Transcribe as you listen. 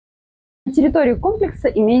На территории комплекса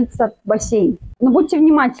имеется бассейн. Но будьте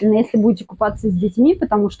внимательны, если будете купаться с детьми,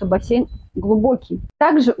 потому что бассейн глубокий.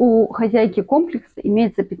 Также у хозяйки комплекса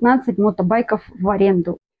имеется 15 мотобайков в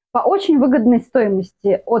аренду по очень выгодной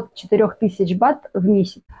стоимости от 4000 бат в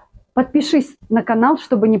месяц. Подпишись на канал,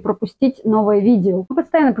 чтобы не пропустить новые видео. Мы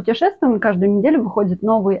постоянно путешествуем, и каждую неделю выходят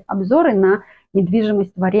новые обзоры на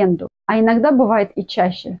недвижимость в аренду. А иногда бывает и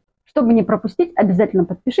чаще. Чтобы не пропустить, обязательно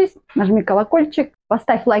подпишись, нажми колокольчик,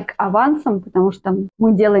 поставь лайк авансом, потому что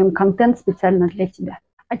мы делаем контент специально для тебя.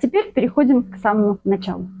 А теперь переходим к самому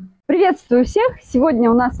началу. Приветствую всех! Сегодня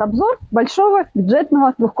у нас обзор большого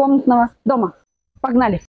бюджетного двухкомнатного дома.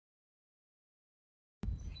 Погнали!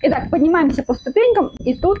 Итак, поднимаемся по ступенькам,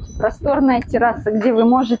 и тут просторная терраса, где вы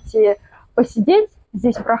можете посидеть.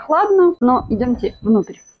 Здесь прохладно, но идемте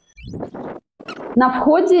внутрь. На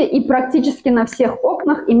входе и практически на всех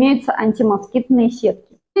окнах имеются антимоскитные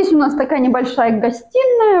сетки. Здесь у нас такая небольшая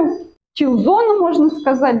гостиная, чил-зона, можно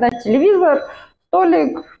сказать, да, телевизор,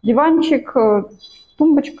 столик, диванчик,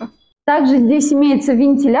 тумбочка. Также здесь имеется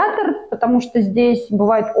вентилятор, потому что здесь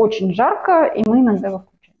бывает очень жарко, и мы иногда его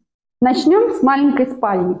включаем. Начнем с маленькой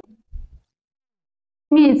спальни.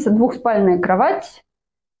 Имеется двухспальная кровать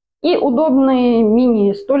и удобный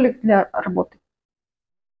мини-столик для работы.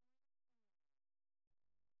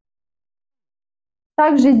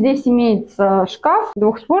 Также здесь имеется шкаф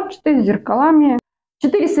двухстворчатый с зеркалами,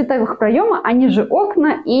 4 световых проема, они же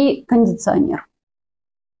окна и кондиционер.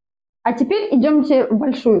 А теперь идемте в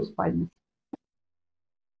большую спальню.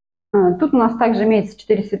 Тут у нас также имеется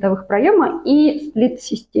 4 световых проема и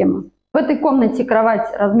сплит-система. В этой комнате кровать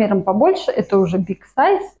размером побольше, это уже big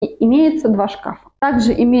size, и имеется 2 шкафа.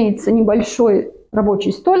 Также имеется небольшой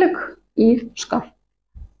рабочий столик и шкаф.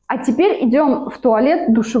 А теперь идем в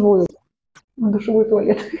туалет, душевую. В душевой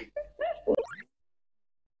туалет.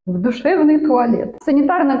 В душевный туалет.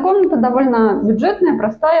 Санитарная комната довольно бюджетная,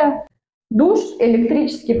 простая. Душ,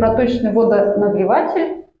 электрический проточный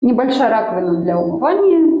водонагреватель, небольшая раковина для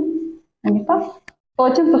умывания, унитаз,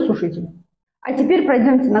 полотенцесушитель. А теперь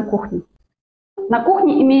пройдемте на кухню. На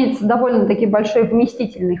кухне имеется довольно-таки большой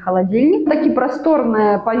вместительный холодильник, таки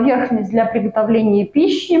просторная поверхность для приготовления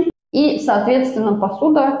пищи и, соответственно,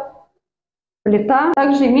 посуда, плита.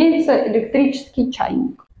 Также имеется электрический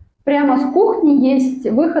чайник. Прямо с кухни есть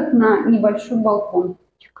выход на небольшой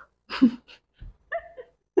балкончик,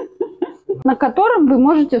 на котором вы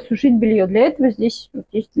можете сушить белье. Для этого здесь вот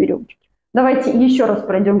есть веревочки. Давайте еще раз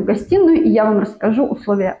пройдем в гостиную, и я вам расскажу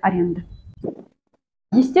условия аренды.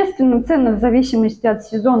 Естественно, цены в зависимости от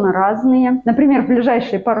сезона разные. Например, в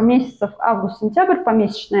ближайшие пару месяцев, август-сентябрь,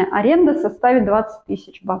 помесячная аренда составит 20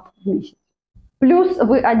 тысяч бат в месяц. Плюс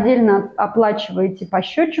вы отдельно оплачиваете по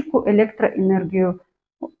счетчику электроэнергию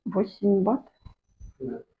 8 бат.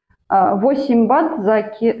 8 бат за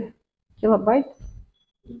килобайт.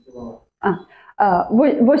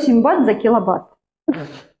 8 бат за килобат.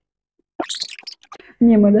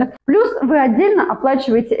 Мимо, да? Плюс вы отдельно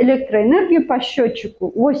оплачиваете электроэнергию по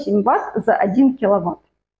счетчику 8 бат за 1 киловатт.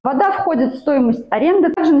 Вода входит в стоимость аренды.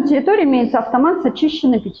 Также на территории имеется автомат с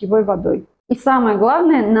очищенной питьевой водой. И самое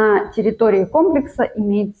главное, на территории комплекса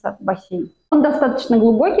имеется бассейн. Он достаточно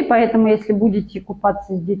глубокий, поэтому если будете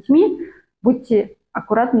купаться с детьми, будьте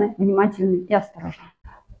аккуратны, внимательны и осторожны.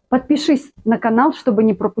 Подпишись на канал, чтобы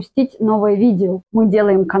не пропустить новые видео. Мы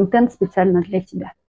делаем контент специально для тебя.